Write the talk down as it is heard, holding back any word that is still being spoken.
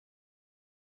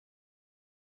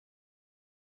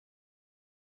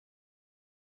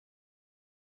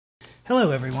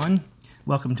Hello everyone,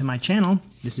 welcome to my channel.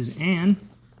 This is Ann.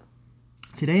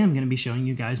 Today I'm going to be showing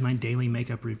you guys my daily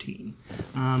makeup routine.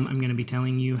 I'm going to be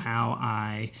telling you how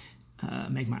I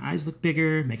make my eyes look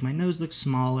bigger, make my nose look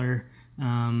smaller,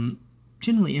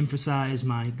 generally emphasize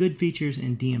my good features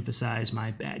and de-emphasize my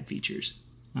bad features,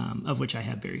 of which I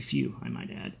have very few, I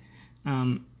might add.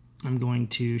 I'm going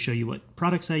to show you what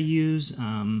products I use,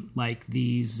 like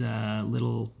these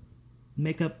little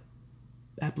makeup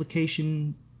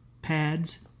application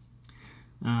pads.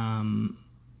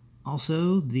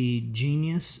 Also, the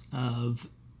genius of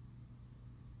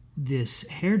this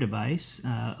hair device,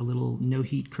 a little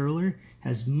no-heat curler,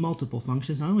 has multiple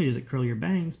functions. Not only does it curl your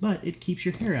bangs, but it keeps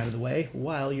your hair out of the way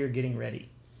while you're getting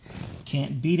ready.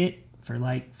 Can't beat it for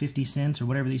like 50 cents or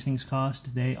whatever these things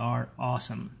cost. They are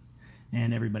awesome,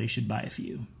 and everybody should buy a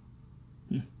few.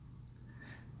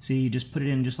 See, you just put it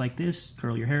in just like this,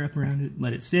 curl your hair up around it,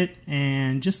 let it sit,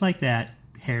 and just like that,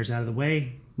 hair's out of the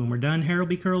way. When we're done, hair will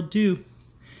be curled too.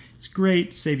 It's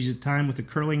great, saves you time with the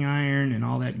curling iron and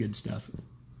all that good stuff.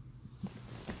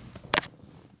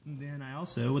 Then I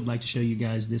also would like to show you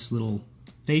guys this little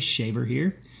face shaver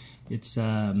here. It's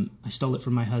I stole it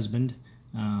from my husband.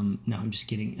 No, I'm just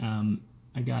kidding.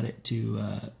 I got it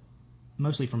to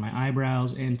mostly for my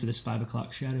eyebrows and for this 5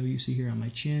 o'clock shadow you see here on my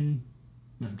chin.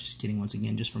 No, I'm just kidding, once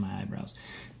again, just for my eyebrows.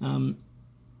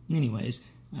 Anyways,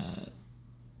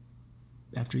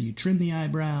 after you trim the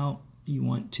eyebrow, you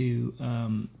want to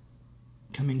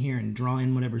come in here and draw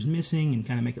in whatever's missing and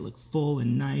kind of make it look full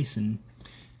and nice and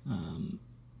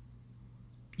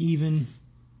even.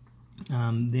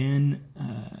 Then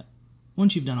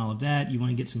once you've done all of that, you want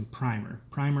to get some primer.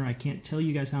 Primer, I can't tell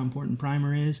you guys how important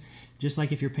primer is. Just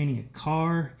like if you're painting a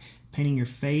car, painting your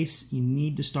face, you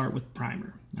need to start with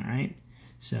primer, all right?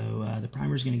 So the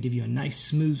primer is going to give you a nice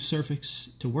smooth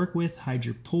surface to work with, hide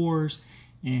your pores,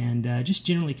 and just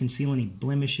generally conceal any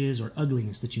blemishes or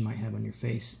ugliness that you might have on your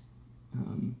face,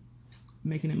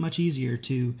 making it much easier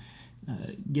to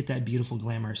get that beautiful,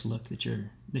 glamorous look that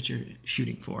you're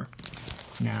shooting for.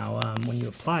 Now, when you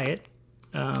apply it,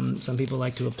 some people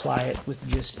like to apply it with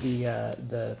just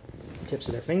the tips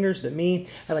of their fingers, but me,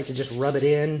 I like to just rub it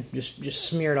in, just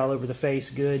smear it all over the face,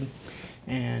 good.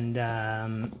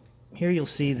 And here you'll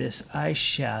see this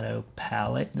eyeshadow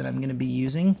palette that I'm going to be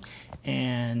using,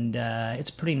 and it's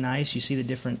pretty nice. You see the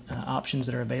different options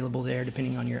that are available there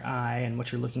depending on your eye and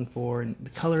what you're looking for and the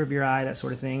color of your eye, that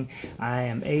sort of thing. I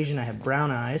am Asian, I have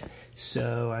brown eyes,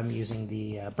 so I'm using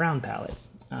the brown palette.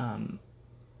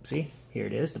 See, here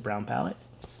it is, the brown palette.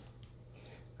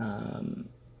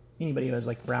 Anybody who has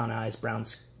like brown eyes,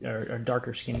 or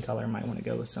darker skin color might want to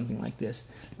go with something like this.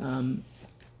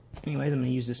 Anyways, I'm going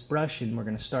to use this brush and we're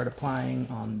going to start applying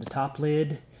on the top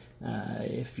lid.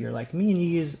 If you're like me and you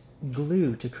use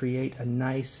glue to create a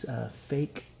nice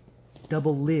fake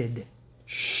double lid,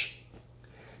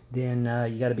 then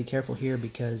you got to be careful here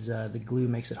because the glue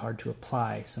makes it hard to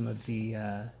apply some of the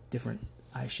different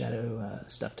eyeshadow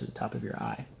stuff to the top of your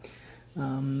eye.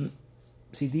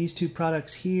 See these two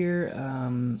products here,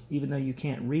 even though you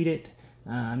can't read it,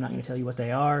 I'm not going to tell you what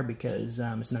they are because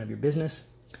it's none of your business.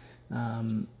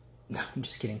 No, I'm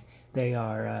just kidding.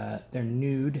 They're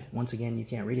nude. Once again, you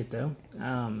can't read it though.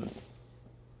 And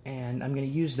I'm going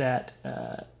to use that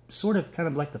sort of kind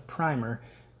of like the primer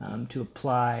to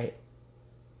apply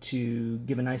to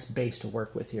give a nice base to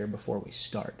work with here before we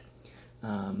start.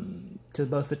 To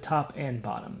both the top and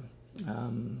bottom.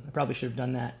 I probably should have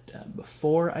done that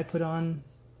before I put on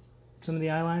some of the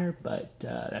eyeliner, but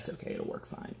that's okay. It'll work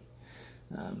fine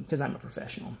because I'm a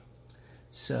professional.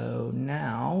 So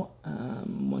now,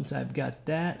 once I've got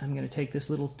that, I'm going to take this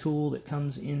little tool that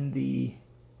comes in the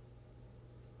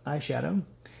eyeshadow.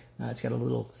 It's got a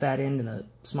little fat end and a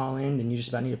small end, and you just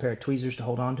about need a pair of tweezers to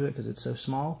hold on to it because it's so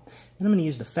small. And I'm going to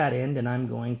use the fat end, and I'm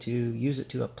going to use it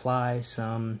to apply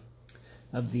some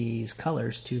of these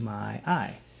colors to my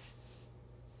eye.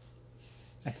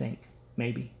 I think,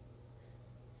 maybe.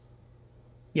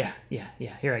 Yeah,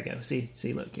 here I go. See,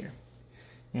 look here.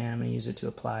 And I'm going to use it to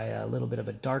apply a little bit of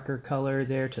a darker color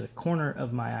there to the corner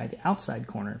of my eye, the outside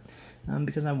corner,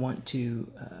 because I want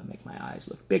to make my eyes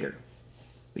look bigger,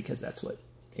 because that's what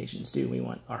Asians do. We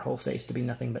want our whole face to be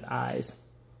nothing but eyes.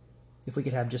 If we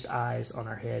could have just eyes on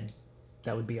our head,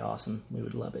 that would be awesome. We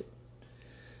would love it.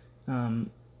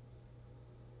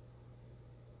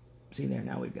 See there,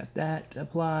 now we've got that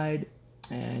applied,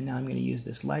 and now I'm going to use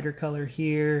this lighter color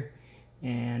here,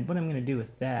 and what I'm going to do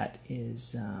with that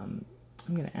is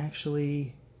I'm going to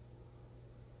actually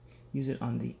use it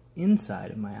on the inside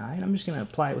of my eye, and I'm just going to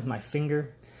apply it with my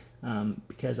finger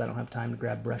because I don't have time to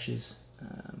grab brushes.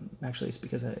 Actually, it's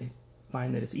because I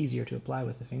find that it's easier to apply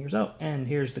with the fingers. Oh, and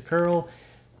here's the curl.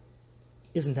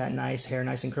 Isn't that nice? Hair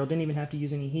nice and curled. Didn't even have to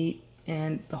use any heat.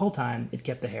 And the whole time, it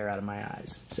kept the hair out of my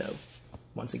eyes. So,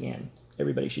 once again,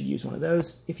 everybody should use one of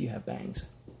those if you have bangs.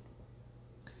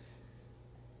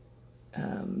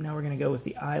 Now we're going to go with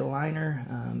the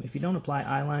eyeliner. If you don't apply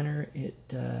eyeliner,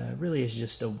 it really is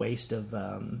just a waste of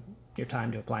your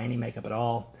time to apply any makeup at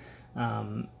all.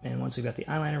 And once we've got the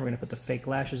eyeliner, we're going to put the fake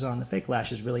lashes on. The fake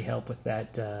lashes really help with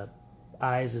that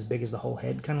eyes as big as the whole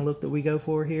head kind of look that we go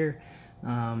for here.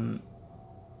 And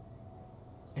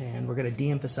we're going to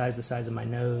de-emphasize the size of my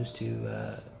nose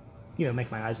to,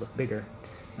 make my eyes look bigger.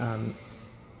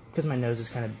 Because my nose is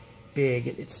kind of big,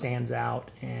 it stands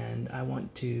out, and I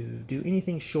want to do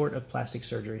anything short of plastic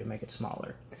surgery to make it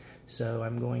smaller. So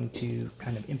I'm going to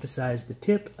kind of emphasize the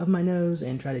tip of my nose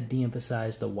and try to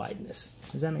de-emphasize the wideness.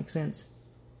 Does that make sense?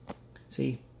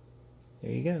 See?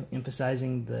 There you go.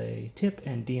 Emphasizing the tip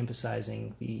and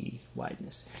de-emphasizing the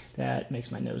wideness. That makes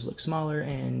my nose look smaller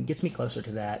and gets me closer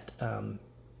to that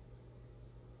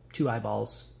 2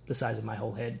 eyeballs, the size of my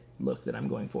whole head look that I'm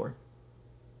going for.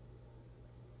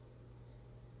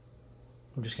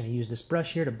 I'm just going to use this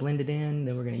brush here to blend it in.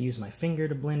 Then we're going to use my finger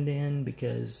to blend in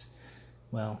because,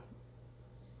 well,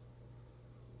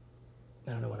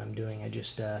 I don't know what I'm doing. I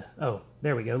just, oh,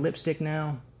 there we go. Lipstick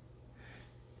now.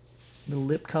 Little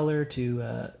lip color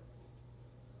to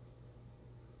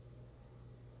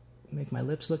make my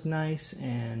lips look nice.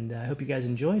 And I hope you guys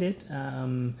enjoyed it.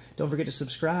 Don't forget to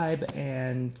subscribe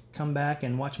and come back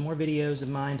and watch more videos of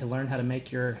mine to learn how to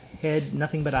make your head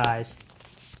nothing but eyes.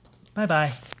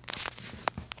 Bye-bye.